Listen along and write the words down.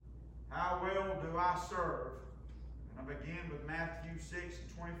How well do I serve? And I begin with Matthew 6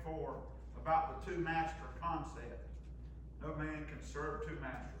 and 24 about the two-master concept. No man can serve two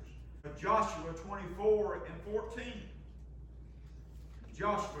masters. But Joshua 24 and 14.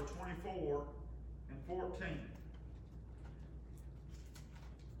 Joshua 24 and 14.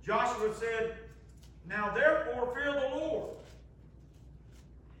 Joshua said, "Now therefore fear the Lord,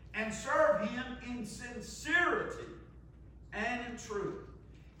 and serve him in sincerity and in truth."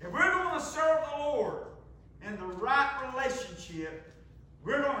 If we're going to serve the Lord in the right relationship,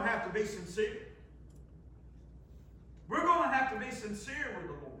 we're going to have to be sincere. We're going to have to be sincere with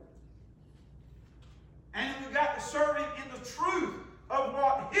the Lord. And we've got to serve him in the truth of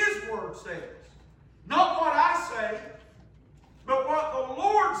what his word says. Not what I say, but what the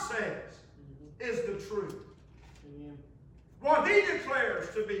Lord says is the truth. Amen. What he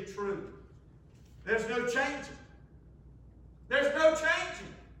declares to be true. There's no changing. There's no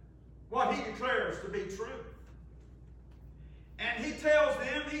changing what he declares to be true. And he tells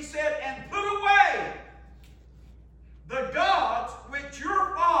them, he said, "And put away the gods which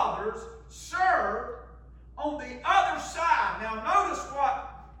your fathers served on the other side." Now notice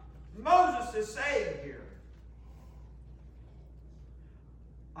what Moses is saying here.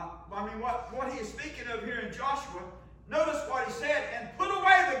 What he is speaking of here in Joshua, notice what he said, "And put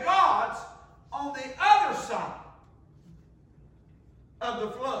away the gods on the other side of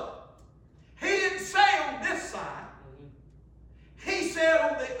the flood." He didn't say on this side. He said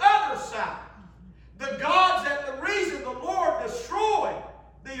on the other side. The gods that the reason the Lord destroyed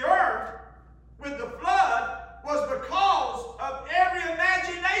the earth with the flood was because of every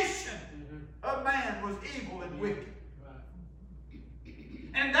imagination of man was evil and wicked.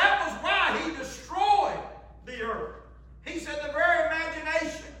 And that was why he destroyed the earth. He said the very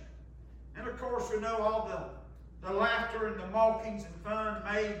imagination. And of course we know all the laughter and the mockings and fun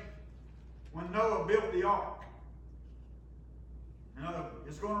made when Noah built the ark. You know,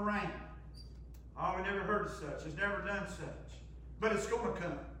 it's going to rain. Oh, we never heard of such. It's never done such. But it's going to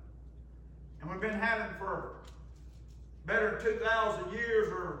come. And we've been having for better than 2,000 years,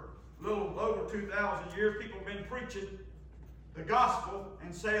 or a little over 2,000 years, people have been preaching the gospel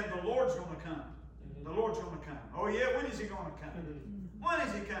and saying the Lord's going to come. The Lord's going to come. Oh yeah, when is he going to come? When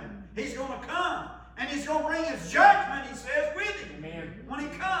is he coming? He's going to come. And he's going to bring his judgment, he says, with him. Amen. When he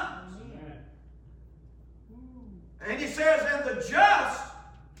comes. And he says, "And the just,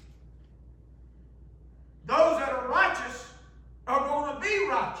 those that are righteous, are going to be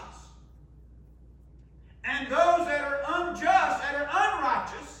righteous. And those that are unjust, that are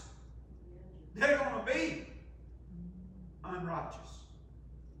unrighteous, they're going to be unrighteous."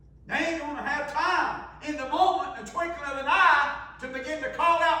 They ain't going to have time in the moment, the twinkling of an eye, to begin to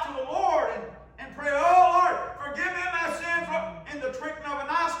call out to the Lord and pray, "Oh Lord, forgive me my sins." In the twinkling of an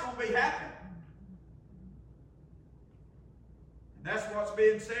eye, it's going to be happening. And that's what's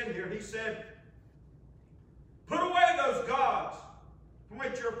being said here. He said, "Put away those gods from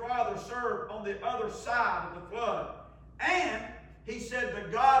which your father served on the other side of the flood." And he said,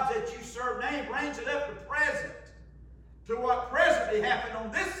 the gods that you serve. Now he brings it up to present, to what presently happened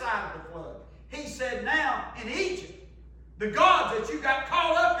on this side of the flood. He said, now in Egypt, the gods that you got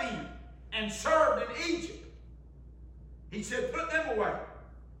caught up in and served in Egypt, he said, put them away.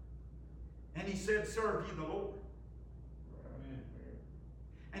 And he said, serve ye the Lord. Amen.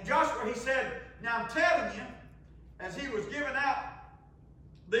 And Joshua, he said, now I'm telling you, as he was giving out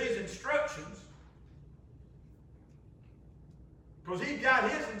these instructions, because he got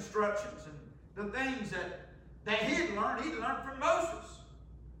his instructions and the things that he'd learned from Moses,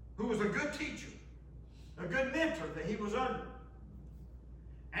 who was a good teacher, a good mentor that he was under.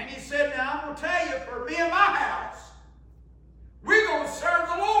 And he said, now I'm going to tell you, for me and my house, we're going to serve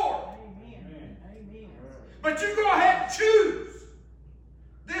the Lord. Amen. Amen. But you go ahead and choose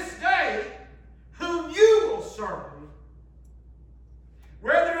this day whom you will serve.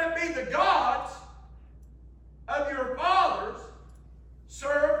 Whether it be the gods of your fathers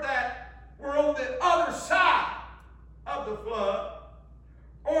served that were on the other side of the flood,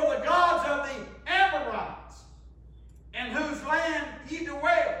 or the gods of the Amorites, in whose land ye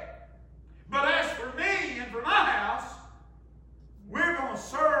dwell. But as for me and for my house, we're going to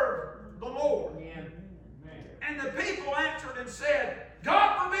serve the Lord. Amen. And the people answered and said,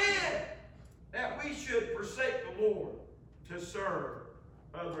 God forbid that we should forsake the Lord to serve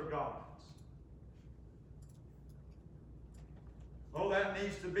other gods. Oh, that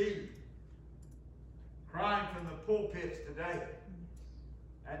needs to be crying from the pulpits today.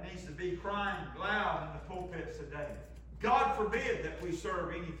 That needs to be crying loud in the pulpits today. God forbid that we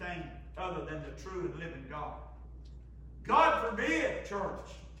serve anything other than the true and living God. God forbid, church,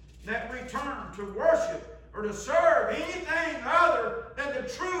 that return to worship or to serve anything other than the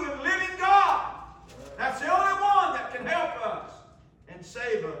true and living God. That's the only one that can help us and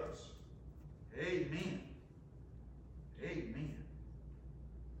save us. Amen. Amen.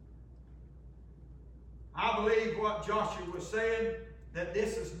 I believe what Joshua was saying, that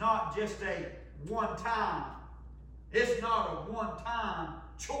this is not just a one-time. It's not a one-time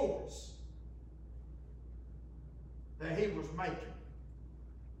choice that he was making.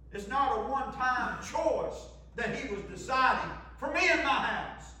 It's not a one-time choice that he was deciding for me and my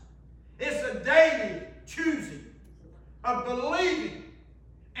house. It's a daily choosing of believing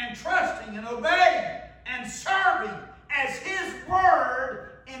and trusting and obeying and serving as his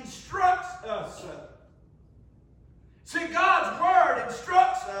word instructs us. See, God's word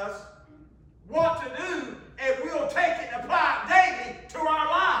instructs us what to do if we'll take it and apply it daily to our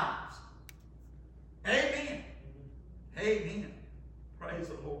lives. Amen. Amen. Praise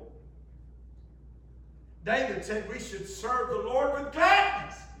the Lord. David said we should serve the Lord with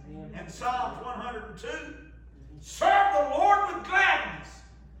gladness. In Psalms 102. Serve the Lord with gladness.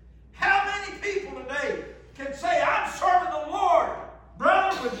 How many people today can say, I'm serving the Lord,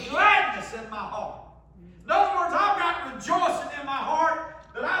 brother, with gladness in my heart? In other words, I've got rejoicing in my heart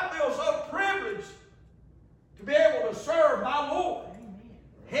that I feel so privileged to be able to serve my Lord.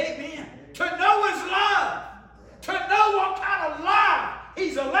 Amen. To know his love. To know what kind of life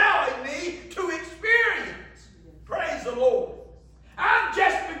he's allowing me to experience. Praise the Lord. I'm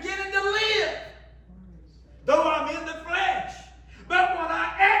just beginning to live, though I'm in the flesh. But when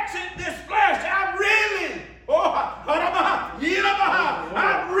I exit this flesh, I'm really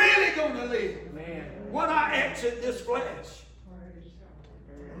going to live. When I exit this flesh,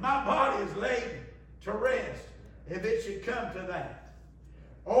 my body is laid to rest, if it should come to that.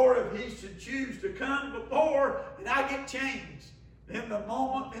 Or if he should choose to come before and I get changed in the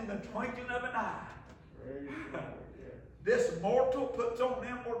moment, in the twinkling of an eye. This mortal puts on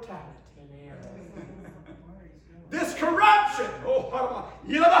immortality. This corruption,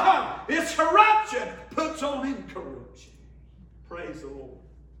 this corruption puts on incorruption. Praise the Lord.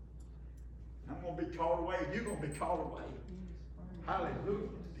 I'm going to be called away. You're going to be called away. Hallelujah.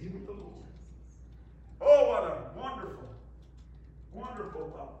 Be with the Lord. Oh, what a wonderful, wonderful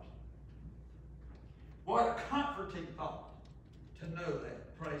thought. What a comforting thought to know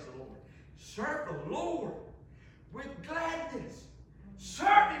that. Praise the Lord. Serve the Lord with gladness.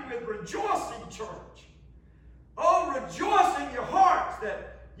 Serve him with rejoicing, church. Oh, rejoice in your hearts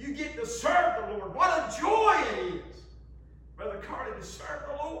that you get to serve the Lord. What a joy it is, Brother Carly, to serve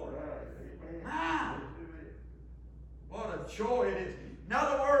the Lord. Ah, what a joy it is. In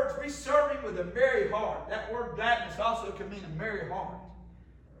other words, we serve him with a merry heart. That word gladness also can mean a merry heart.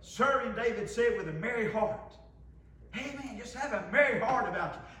 Serving, David said, with a merry heart. Amen. Just have a merry heart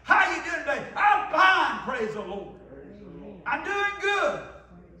about you. How you doing today? I'm fine, praise the Lord. I'm doing good.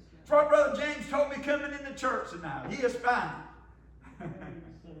 That's what Brother James told me coming into church tonight. He is fine.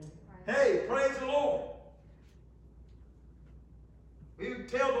 Hey, praise the Lord. We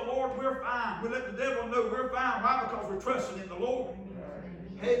tell the Lord we're fine. We let the devil know we're fine. Why? Because we're trusting in the Lord.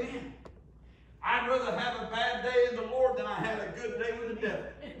 Amen. I'd rather have a bad day in the Lord than I had a good day with the devil.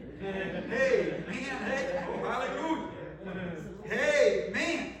 Amen. Hey, oh, hallelujah.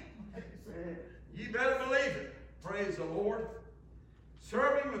 Amen. You better believe it. Praise the Lord.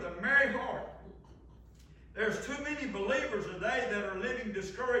 Serving with a merry heart. There's too many believers today that are living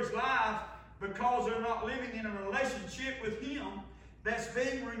discouraged lives because they're not living in a relationship with Him that's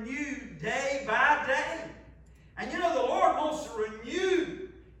being renewed day by day. And you know, the Lord wants to renew.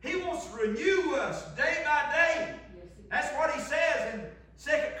 He wants to renew us day by day. That's what He says in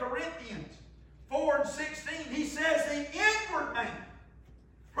 2 Corinthians 4:16. He says the inward man,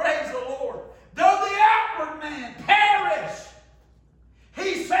 praise the Lord, though the outward man perish,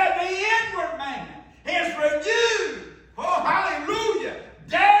 He said the inward man is renewed. Oh, hallelujah.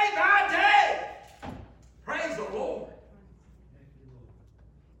 Day by day. Praise the Lord.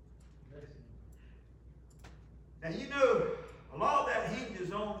 Now, you know, a lot of that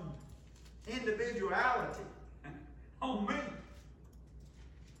hinges on individuality, on me.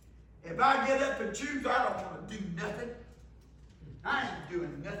 If I get up and choose, I don't want to do nothing. I ain't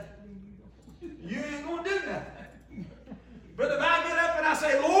doing nothing. You ain't going to do nothing. But if I get up and I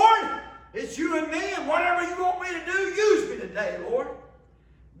say, Lord, it's you and me, and whatever you want me to do, use me today, Lord.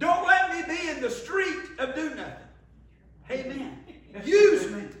 Don't let me be in the street of do nothing. Amen.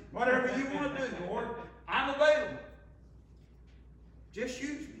 Use me, whatever you want to do, Lord. I'm available. Just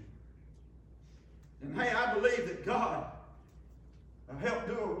use me. And hey, I believe that God will help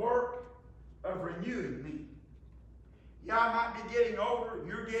do a work of renewing me. guy might be getting older,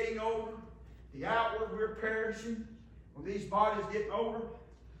 you're getting older. The outward, we're perishing. Well, these bodies getting older.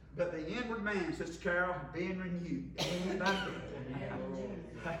 But the inward man, Sister Carol, being renewed.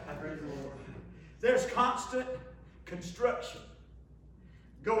 There's constant construction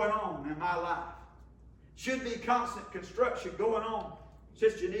going on in my life. Should be constant construction going on,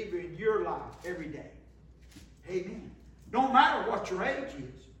 Sister Geneva, in your life every day. Amen. No matter what your age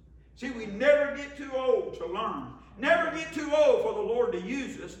is. See, we never get too old to learn. Never get too old for the Lord to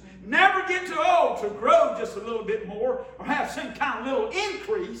use us. Never get too old to grow just a little bit more or have some kind of little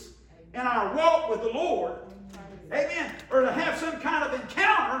increase in our walk with the Lord. Amen. Or to have some kind of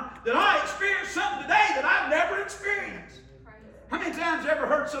encounter that I experienced something today that I've never experienced. How many times have you ever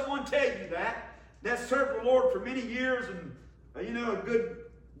heard someone tell you that served the Lord for many years and, a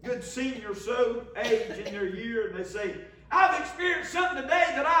good senior so age in their year, and they say, I've experienced something today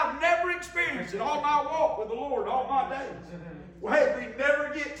that I've never experienced in all my walk with the Lord, all my days. Well, hey, we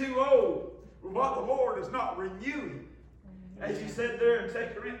never get too old with what the Lord is not renewing. As he said there in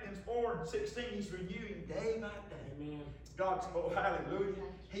 2 Corinthians 4:16, he's renewing day by day. Amen. God's, oh, hallelujah.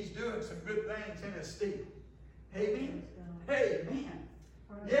 He's doing some good things in us still. Amen. Amen.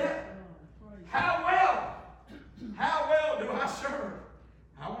 Yeah. How well do I serve?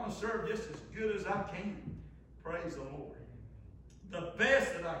 I want to serve just as good as I can. Praise the Lord. The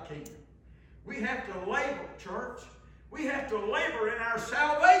best that I can. We have to labor, church. We have to labor in our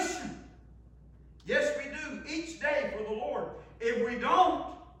salvation. Yes, we do. Each day for the Lord. If we don't,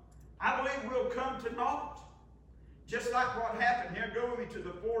 I believe we'll come to naught. Just like what happened here. Go with me to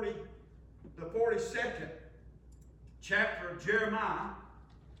the 42nd chapter of Jeremiah.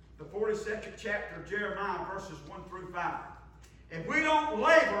 The 42nd chapter of Jeremiah, verses 1 through 5. If we don't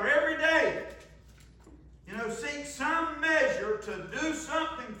labor every day, seek some measure to do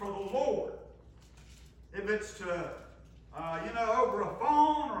something for the Lord. If it's to, over a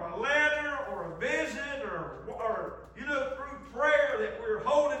phone or a letter or a visit or through prayer that we're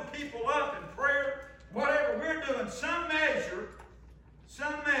holding people up in prayer, whatever we're doing, some measure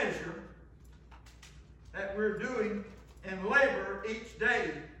that we're doing in labor each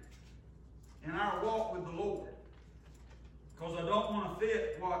day in our walk with the Lord. Because I don't want to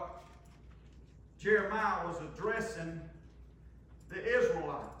fit what Jeremiah was addressing the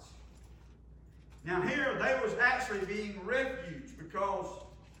Israelites. Now here they was actually being refugees because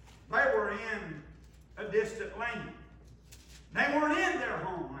they were in a distant land. They weren't in their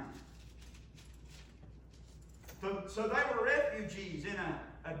homeland. So they were refugees in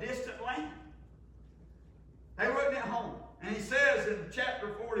a distant land. They wasn't at home. And he says in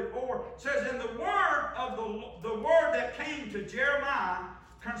chapter 44, says, in the word that came to Jeremiah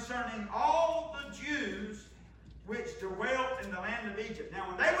concerning all the Jews which dwelt in the land of Egypt. Now,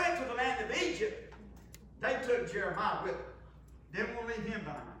 when they went to the land of Egypt, they took Jeremiah with them. Didn't want to leave him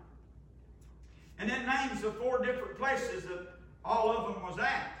behind. And it names the 4 different places that all of them was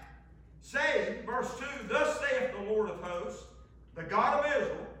at. Saying, verse 2, thus saith the Lord of hosts, the God of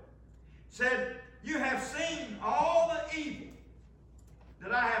Israel, said, you have seen all the evil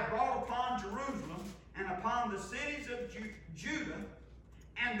that I have brought upon Jerusalem and upon the cities of Judah,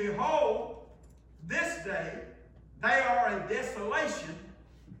 and behold, this day they are a desolation,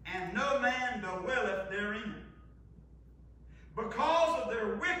 and no man dwelleth therein. Because of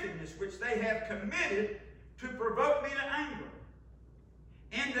their wickedness which they have committed to provoke me to anger,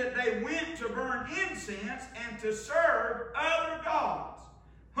 and that they went to burn incense and to serve other gods,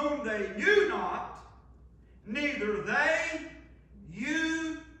 whom they knew not, neither they,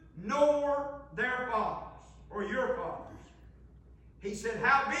 you, nor their fathers, or your fathers. He said,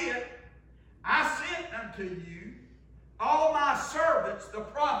 howbeit, I sent unto you all my servants, the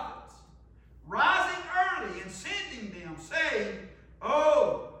prophets, rising early and sending them, saying,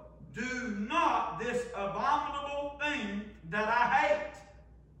 oh, do not this abominable thing that I hate.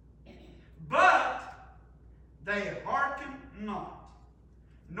 But they hearken not,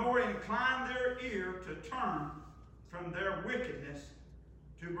 nor incline their ear to turn from their wickedness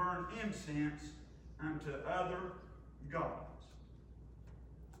to burn incense unto other gods.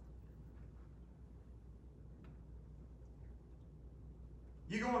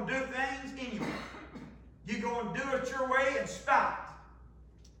 You're going to do things anyway. You're going to do it your way in spite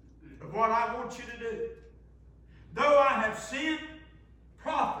of what I want you to do. Though I have sent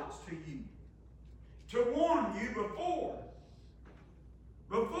prophets to you to warn you before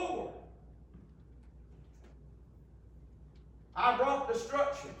I brought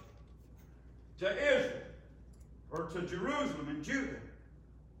destruction to Israel, or to Jerusalem and Judah.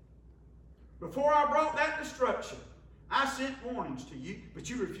 Before I brought that destruction, I sent warnings to you, but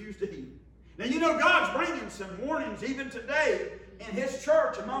you refused to heed. Now, you know, God's bringing some warnings even today in His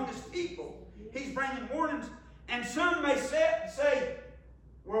church among His people. He's bringing warnings. And some may sit and say,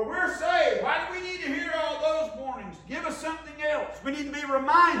 well, we're saved. Why do we need to hear all those warnings? Give us something else. We need to be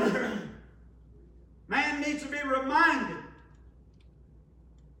reminded. Man needs to be reminded.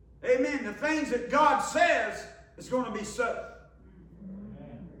 Amen. The things that God says is going to be so.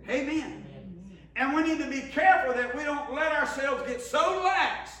 Amen. And we need to be careful that we don't let ourselves get so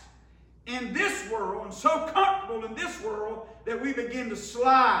lax in this world and so comfortable in this world that we begin to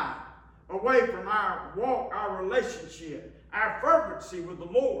slide away from our walk, our relationship, our fervency with the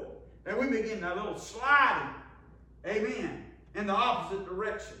Lord. And we begin a little sliding, amen, in the opposite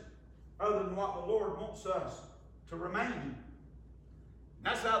direction other than what the Lord wants us to remain in.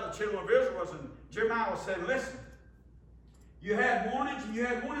 That's how the children of Israel was. And Jeremiah said, listen, you had warnings and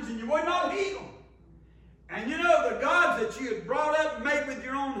you would not heed them. And you know, the gods that you had brought up and made with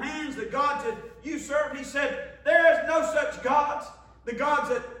your own hands, the gods that you served, he said, there is no such gods. The gods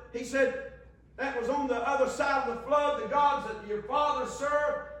that, he said, that was on the other side of the flood, the gods that your fathers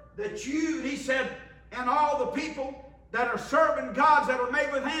served, that you, he said, and all the people that are serving gods that are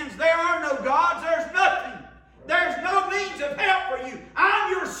made with hands, there are no gods, there's nothing. There's no means of help for you.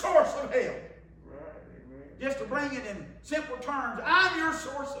 I'm your source of help. Just to bring it in simple terms, I'm your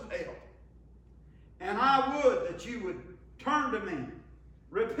source of help. And I would that you would turn to me.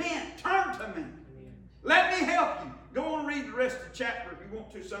 Repent. Turn to me. Let me help you. Go and read the rest of the chapter if you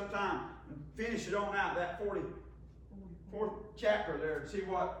want to sometime. And finish it on out, that 44th chapter there, and see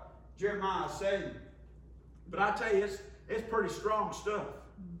what Jeremiah is saying. But I tell you, it's pretty strong stuff.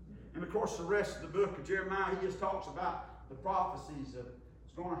 And of course, the rest of the book of Jeremiah, he just talks about the prophecies of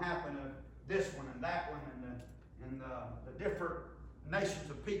what's going to happen of this one and that one and the different nations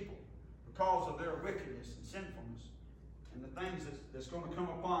of people because of their wickedness and sinfulness and the things that's going to come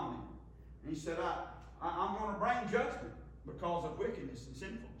upon them. And he said, I'm going to bring judgment because of wickedness and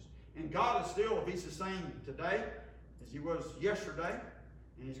sinfulness. And God is still, if He's the same today as He was yesterday,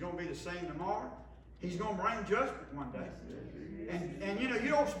 and He's going to be the same tomorrow, He's going to bring judgment one day. And you know, you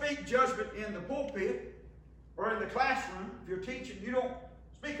don't speak judgment in the pulpit or in the classroom. If you're teaching, you don't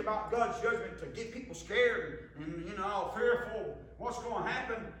speak about God's judgment to get people scared and you know, all fearful what's going to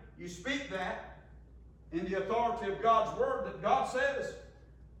happen. You speak that in the authority of God's Word, that God says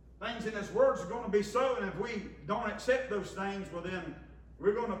things in His words are going to be so, and if we don't accept those things, well then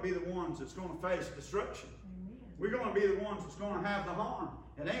we're going to be the ones that's going to face destruction. Amen. We're going to be the ones that's going to have the harm.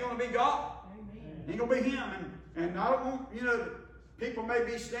 It ain't going to be God. Amen. It ain't going to be Him. And I don't want, you know, people may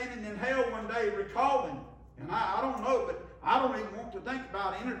be standing in hell one day recalling, and I don't know, but I don't even want to think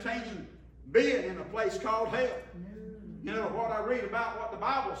about entertaining being in a place called hell. You know, what I read about what the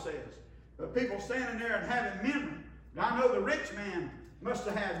Bible says. People standing there and having memory. Now, I know the rich man must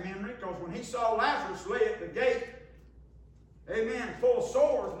have had memory, because when he saw Lazarus lay at the gate, amen, full of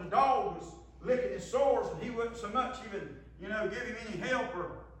sores, and the dog was licking his sores, and he wouldn't so much even, you know, give him any help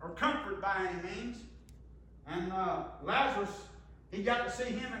or comfort by any means. And Lazarus, he got to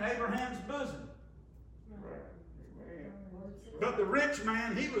see him in Abraham's bosom. But the rich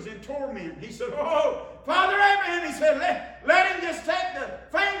man, he was in torment. He said, oh, Father Abraham, he said, let him just take the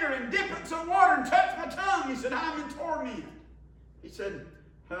finger and dip it in some water and touch my tongue. He said, I'm in torment. He said,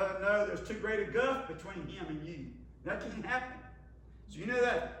 no, there's too great a gulf between him and you. That can't happen. So you know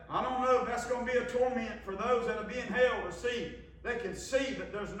that, I don't know if that's going to be a torment for those that will be in hell to see. They can see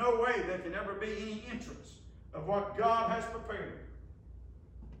that there's no way there can ever be any entrance of what God has prepared.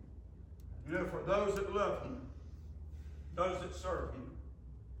 You know, for those that love Him, those that serve Him.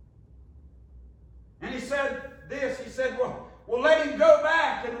 And he said this, he said, well, let him go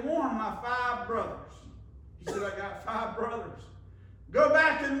back and warn my 5 brothers. He said, I got 5 brothers. Go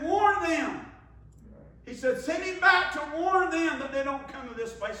back and warn them. He said, send him back to warn them that they don't come to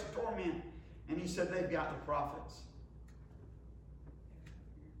this place of torment. And he said, they've got the prophets.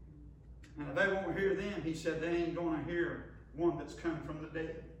 And if they won't hear them, he said, they ain't going to hear one that's come from the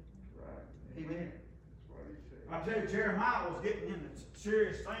dead. Right. Amen. I tell you, Jeremiah was getting into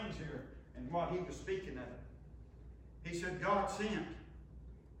serious things here and what he was speaking of. He said God sent.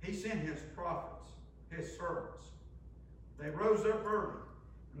 He sent His prophets, His servants. They rose up early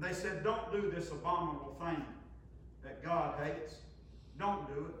and they said, don't do this abominable thing that God hates. Don't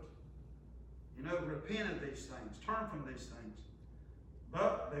do it. You know, repent of these things. Turn from these things.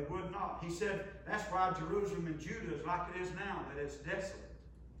 But they would not. He said, that's why Jerusalem and Judah is like it is now, that it's desolate.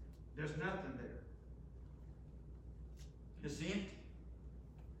 There's nothing there. It's empty.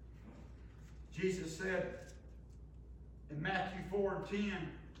 Jesus said in Matthew 4:10,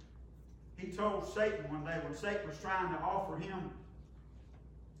 He told Satan one day when Satan was trying to offer Him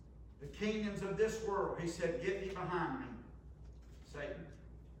the kingdoms of this world. He said, get thee behind me, Satan.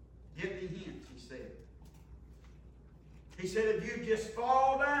 Get thee hence, he said. He said, if you just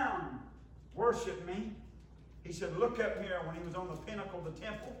fall down, worship me. He said, look up here when he was on the pinnacle of the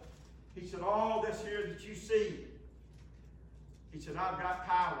temple. He said, all this here that you see, he said, I've got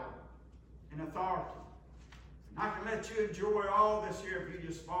power and authority. And I can let you enjoy all this here if you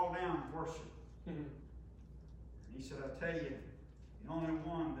just fall down and worship. And he said, I tell you, the only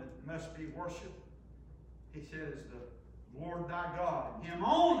one that must be worshipped, he said, is the Lord thy God, and him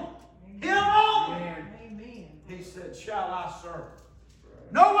only. Amen. Him only. Amen. He said, shall I serve?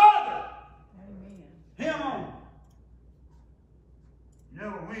 No other. Amen. Him only. You know,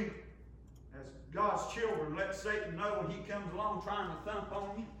 when we, as God's children, let Satan know when he comes along trying to thump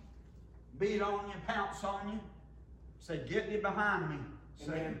on you, beat on you, pounce on you, say, get thee behind me,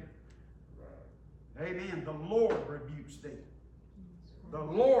 Satan. Amen. The Lord rebukes thee. The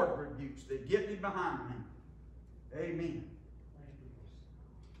Lord rebukes thee. Get thee behind me. Amen.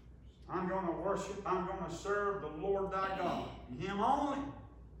 I'm going to worship. I'm going to serve the Lord thy God. Him only.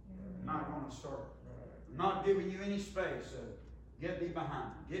 I'm not going to serve. I'm not giving you any space. So get thee behind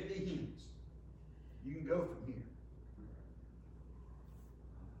me. Get thee hence. You can go from here.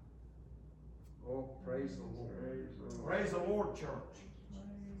 Oh, praise the Lord. Praise the Lord, church.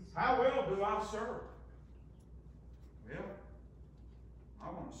 How well do I serve? Well, I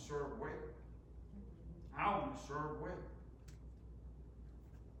want to serve well. I want to serve well.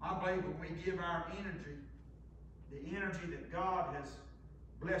 I believe when we give our energy, the energy that God has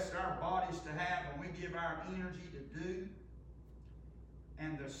blessed our bodies to have, when we give our energy to do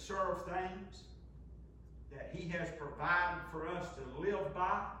and to serve things that He has provided for us to live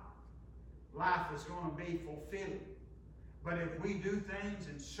by, life is going to be fulfilling. But if we do things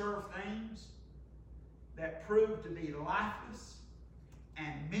and serve things that prove to be lifeless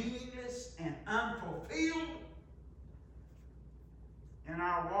and meaningless and unfulfilled in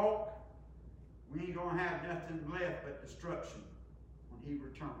our walk, we ain't going to have nothing left but destruction when He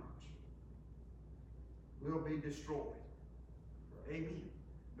returns. We'll be destroyed. Amen.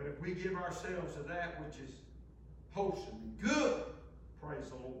 But if we give ourselves to that which is wholesome and good, praise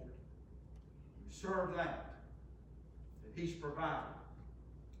the Lord. We serve that He's provided.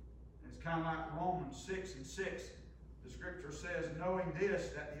 It's kind of like Romans 6:6. The scripture says, knowing this,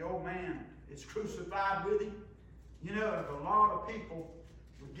 that the old man is crucified with Him. You know, if a lot of people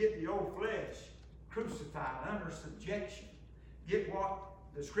would get the old flesh crucified under subjection, get what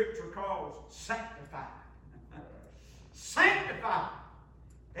the scripture calls sanctified. Sanctified.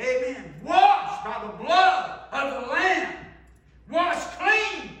 Amen. Washed by the blood of the Lamb. Washed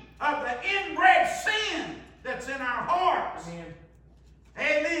clean of the inbred sin that's in our hearts. Amen.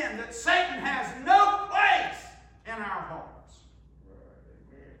 Amen. That Satan has no place in our hearts.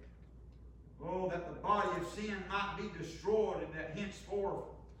 Amen. Oh, that the body of sin might be destroyed, and that henceforth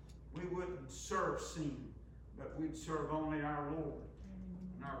we wouldn't serve sin, but we'd serve only our Lord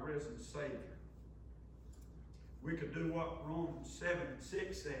and our risen Savior. We could do what Romans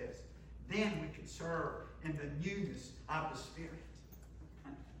 7:6 says. Then we could serve in the newness of the Spirit.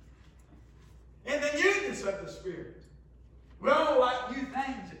 In the newness of the Spirit. We all like new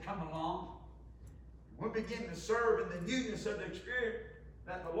things that come along. We begin to serve in the newness of the Spirit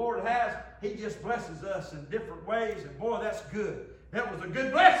that the Lord has. He just blesses us in different ways. And boy, that's good. That was a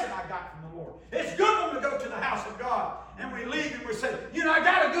good blessing I got from the Lord. It's good when we go to the house of God and we leave and we say, you know, I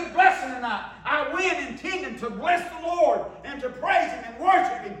got a good blessing tonight. I went intending to bless the Lord and to praise Him and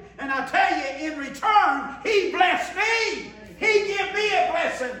worship Him. And I tell you, in return, He blessed me. He gave me a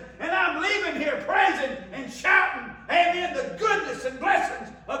blessing. And I'm leaving here praising and shouting, amen, the goodness and blessings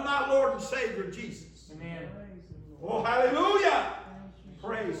of my Lord and Savior Jesus. Amen. Oh, hallelujah.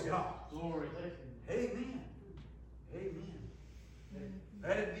 Praise God. Glory. Amen. Amen.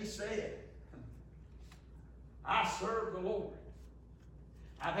 Let it be said. I serve the Lord.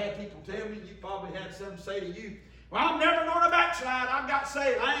 I've had people tell me, you probably had some say to you, well, I'm never going to backslide. I've got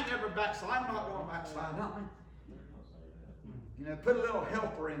saved. I ain't never backslide. I'm not going to backslide. You know, put a little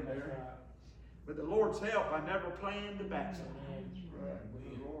helper in there. With the Lord's help, I never plan to backslide.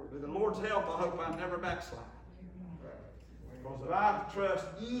 With the Lord's help, I hope I never backslide. Because if I trust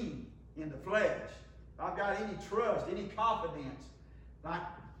in the flesh, if I've got any trust, any confidence, like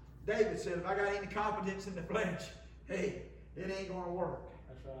David said, if I got any confidence in the flesh, hey, it ain't going to work.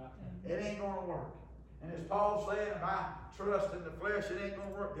 That's right. It ain't going to work. And as Paul said, if I trust in the flesh, it ain't going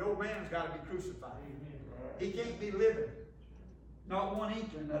to work. The old man's got to be crucified. He can't be living. Not one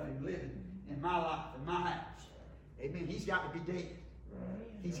inkling of him living in my life, in my house. Amen. He's got to be dead.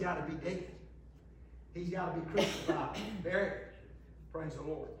 He's got to be dead. He's got to be crucified, buried. Praise the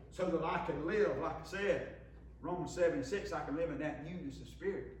Lord. so that I can live, like I said, Romans 7:6, I can live in that newness of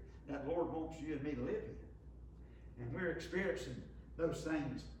spirit that the Lord wants you and me to live in. And we're experiencing those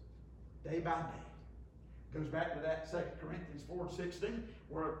things day by day. Goes back to that 2 Corinthians 4:16,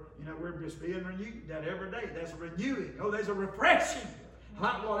 where we're just being renewed that every day. There's a renewing. Oh, there's a refreshing.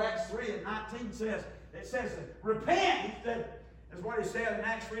 Like what Acts 3:19 says. It says, repent. That's what he said in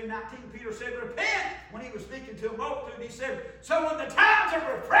Acts 3:19. Peter said, repent. When he was speaking to a multitude, he said, so when the times of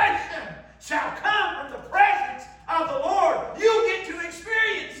refreshing shall come from the presence of the Lord, you get to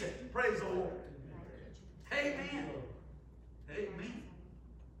experience it. Praise the Lord. Amen. Amen.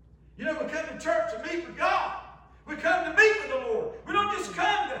 We come to church to meet with God. We come to meet with the Lord. We don't just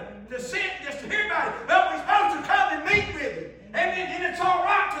come to sit just to hear about it, but we're supposed to come and meet with Him. Amen. And it's all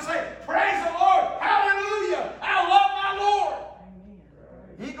right to say, praise the Lord. Hallelujah. I love my Lord.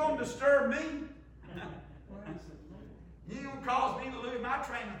 He ain't going to disturb me. He ain't going to cause me to lose my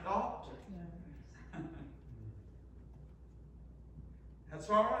train of thought. That's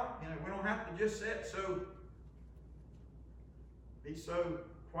all right. We don't have to just sit be so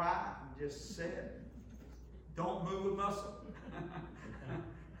quiet and just sit. Don't move a muscle.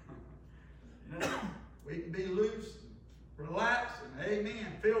 We can be loose, relax, and amen.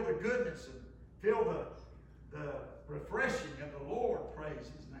 Feel the goodness and feel the refreshing of the Lord. Praise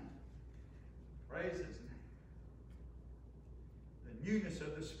His name. Praise His name. The newness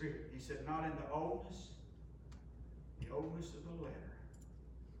of the Spirit. He said, not in the oldness of the letter.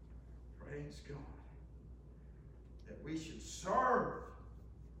 Praise God. That we should serve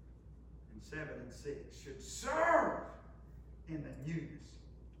in 7 and 6. Should serve in the newness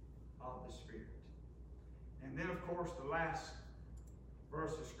of the Spirit. And then, of course, the last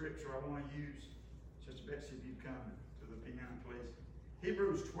verse of Scripture I want to use. Sister Betsy, if you'd come to the piano, please.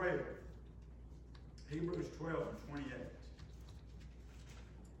 Hebrews 12. Hebrews 12 and 28.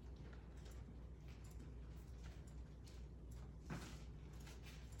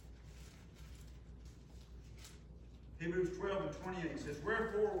 Hebrews 12 and 28 says,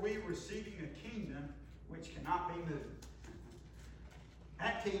 wherefore we receiving a kingdom which cannot be moved.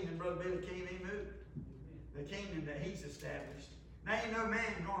 That kingdom, Brother Billy, can't be moved. The kingdom that He's established. Now ain't no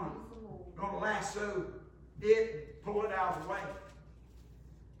man gonna lasso it and pull it out of the way.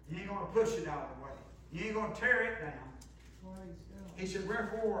 You ain't gonna push it out of the way. You ain't gonna tear it down. He said,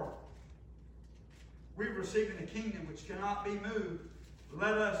 wherefore we receiving a kingdom which cannot be moved,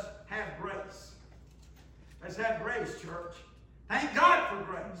 let us have grace. Let's have grace, church. Thank God for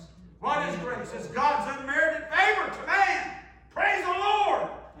grace. What is grace? It's God's unmerited favor to man. Praise the Lord.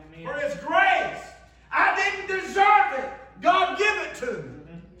 Amen. For His grace. I didn't deserve it. God give it to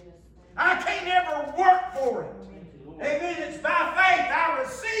me. I can't ever work for it. Amen. It's by faith I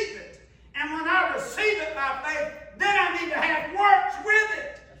receive it. And when I receive it by faith, then I need to have works with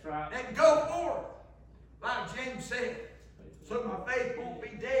it. That's right. And go forth. Like James said. So my faith won't be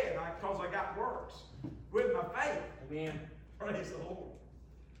dead because I got works with my faith. Amen. Praise the Lord.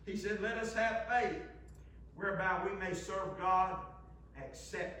 He said, let us have faith whereby we may serve God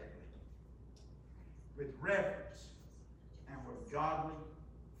acceptably, with reverence and with godly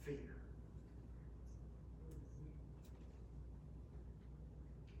fear.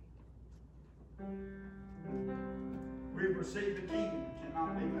 We've received a kingdom that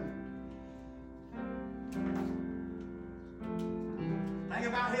cannot be moved. Think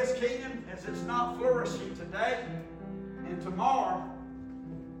about His kingdom as it's not flourishing today and tomorrow.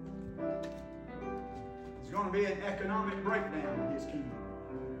 There's going to be an economic breakdown in His kingdom.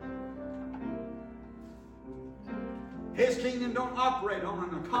 His kingdom don't operate on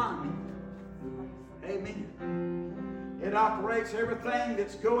an economy. Amen. It operates everything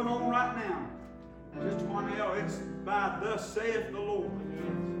that's going on right now. Just one else, it's by thus saith the Lord.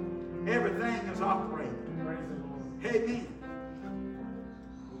 Everything is operating. Amen.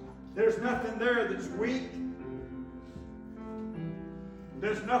 There's nothing there that's weak.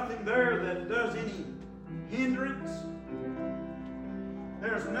 There's nothing there that does any hindrance.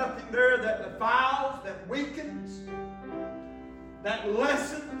 There's nothing there that defiles, that weakens, that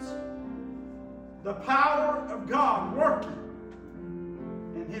lessens the power of God working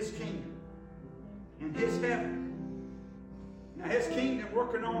in His kingdom, in His heaven. Now His kingdom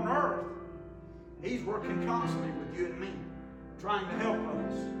working on earth, He's working constantly with you and me, trying to help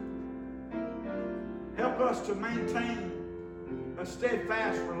us. Help us to maintain a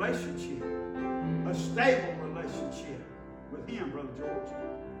steadfast relationship, a stable relationship with Him, Brother George.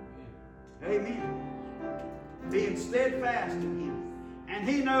 Amen. Being steadfast in Him. And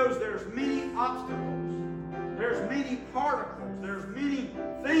He knows there's many obstacles. There's many particles. There's many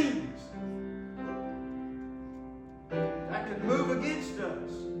things that can move against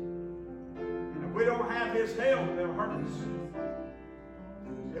us. If we don't have His help, they'll hurt us.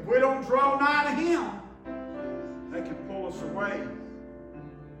 If we don't draw nigh to Him, they can pull us away.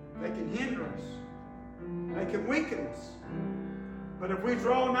 They can hinder us. They can weaken us. But if we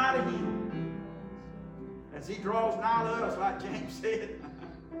draw nigh to Him, as He draws nigh to us, like James said,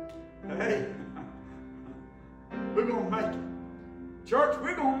 hey, we're going to make it. Church,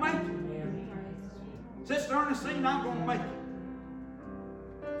 we're going to make it. Sister Ernestine, I'm going to make it.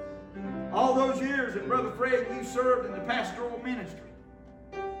 All those years that Brother Fred, you served in the pastoral ministry,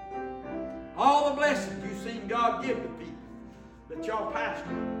 all the blessings you've seen God give to people that y'all pastored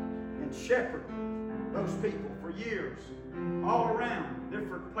and shepherded those people for years, all around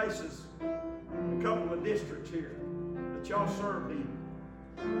different places, a couple of districts here that y'all served in.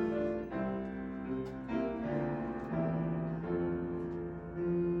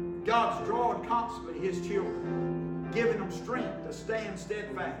 God's drawing constantly His children, giving them strength to stand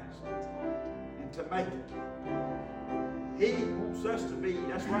steadfast and to make it. He wants us to be,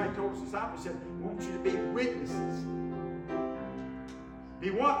 that's why He told His disciples, He said, I want you to be witnesses. Be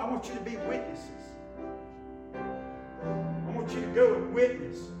what? I want you to be witnesses. I want you to go and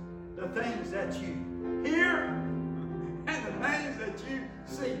witness the things that you hear and the things that you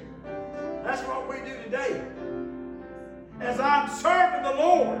see. That's what we do today. As I'm serving the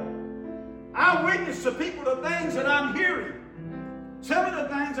Lord, I witness to people the things that I'm hearing. Some of the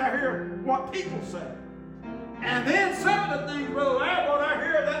things I hear what people say. And then some of the things, Brother Larry, what I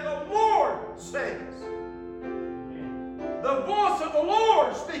hear that the Lord says. The voice of the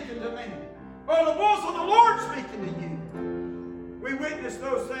Lord speaking to me. Or the voice of the Lord speaking to you. We witness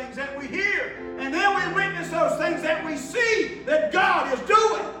those things that we hear. And then we witness those things that we see that God is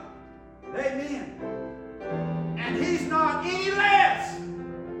doing. Amen. And He's not any less.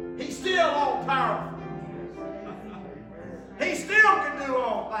 He's still all powerful. He still can do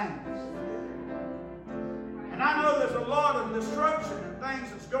all things. And I know there's a lot of destruction and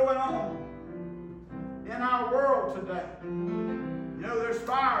things that's going on in our world today. You know, there's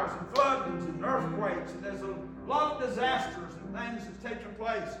fires and floodings and earthquakes, and there's a lot of disasters and things that's taking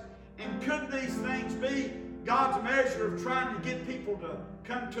place. And could these things be God's measure of trying to get people to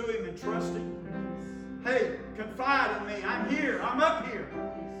come to Him and trust Him? Hey, confide in me. I'm here. I'm up here.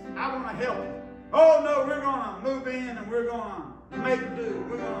 I want to help you. Oh, no, we're going to move in and we're going to make do.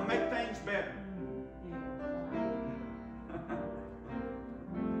 We're going to make things better.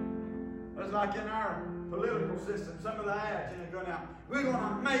 It's like in our political system, some of the ads going out. We ain't going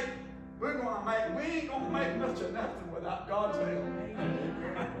to make much of nothing without God's help.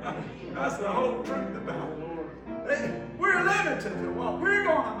 That's the whole truth about it. We're limited to what we're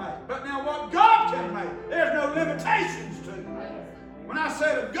going to make. But now what God can make, there's no limitations to it. When I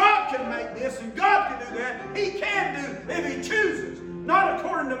said if God can make this and God can do that, He can do if He chooses. Not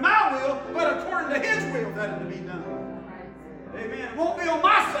according to my will, but according to His will that it be done. Amen. It won't be on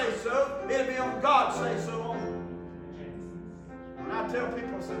my say-so, it'll be on God's say-so only. When I tell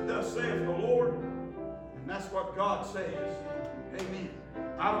people, I said, thus saith the Lord, and that's what God says. Amen.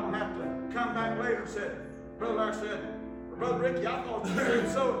 I don't have to come back later and say, Brother Larry said, Brother Ricky, I thought you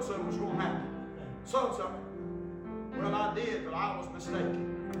said so-and-so was going to happen. So-and-so. Well, I did, but I was mistaken.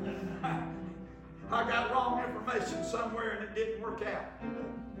 I got wrong information somewhere and it didn't work out.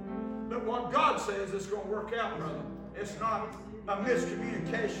 But what God says is going to work out, brother. It's not a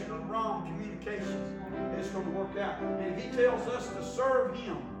miscommunication or wrong communication. It's going to work out. And He tells us to serve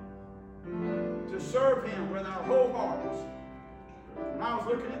Him with our whole hearts. When I was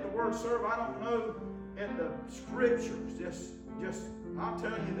looking at the word serve, I don't know in the scriptures, just I'll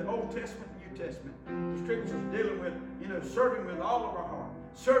tell you, the Old Testament and New Testament, the scriptures dealing with, serving with all of our heart,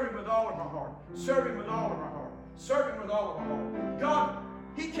 serving with all of our heart, serving with all of our heart, serving with all of our heart. God,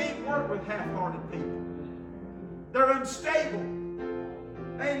 He can't work with half-hearted people. They're unstable.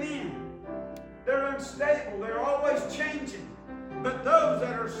 Amen. They're unstable. They're always changing. But those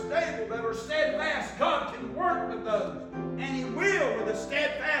that are stable, that are steadfast, God can work with those. And He will with a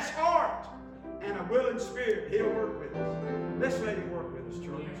steadfast heart and a willing spirit. He'll work with us. Let's let Him work with us,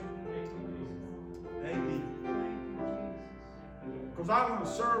 church. Amen. Because I want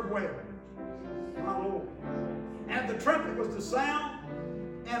to serve well, my Lord. And if the trumpet was to sound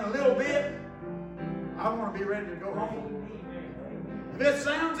in a little bit, I want to be ready to go home. If it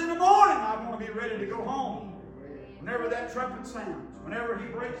sounds in the morning, I want to be ready to go home. Whenever that trumpet sounds, whenever He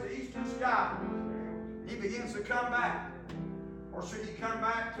breaks the eastern sky, He begins to come back. Or should He come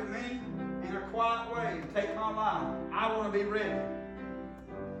back to me in a quiet way and take my life? I want to be ready.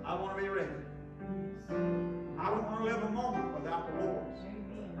 I want to be ready. I don't want to live a moment without the Lord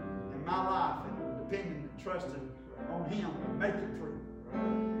in my life and depending and trusting on Him to make it through.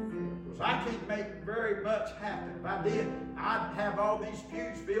 Because So I can't make very much happen. If I did, I'd have all these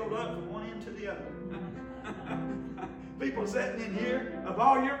pews filled up from one end to the other. People sitting in here of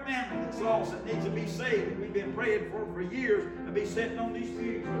all your family that's lost that needs to be saved, that we've been praying for years, to be sitting on these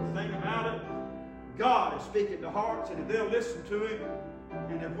pews. But the thing about it, God is speaking to hearts, and if they'll listen to Him,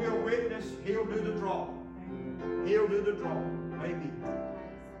 and if we'll witness, He'll do the drawing. He'll do the drawing. Amen.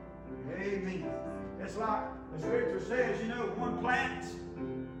 Amen. It's like the Scripture says, you know, one plants,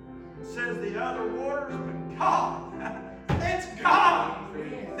 it says the other waters, but God, it's God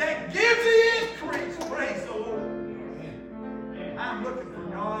that gives the increase. Praise the Lord. I'm looking for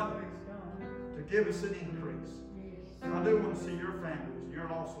God to give us an increase. I do want to see your families and your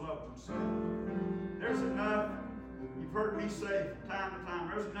lost loved ones saved. There's enough, you've heard me say from time to time,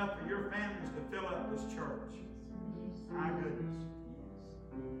 there's enough for your families to fill up this church. My goodness.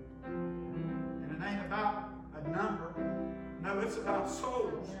 And it ain't about a number. No, it's about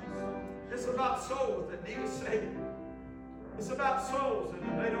souls. It's about souls that need a Savior. It's about souls that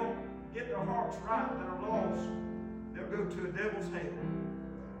if they don't get their hearts right, that are lost, they'll go to a devil's hell.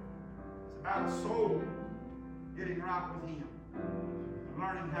 It's about a soul getting right with Him and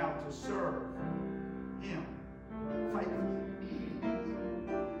learning how to serve Him faithfully.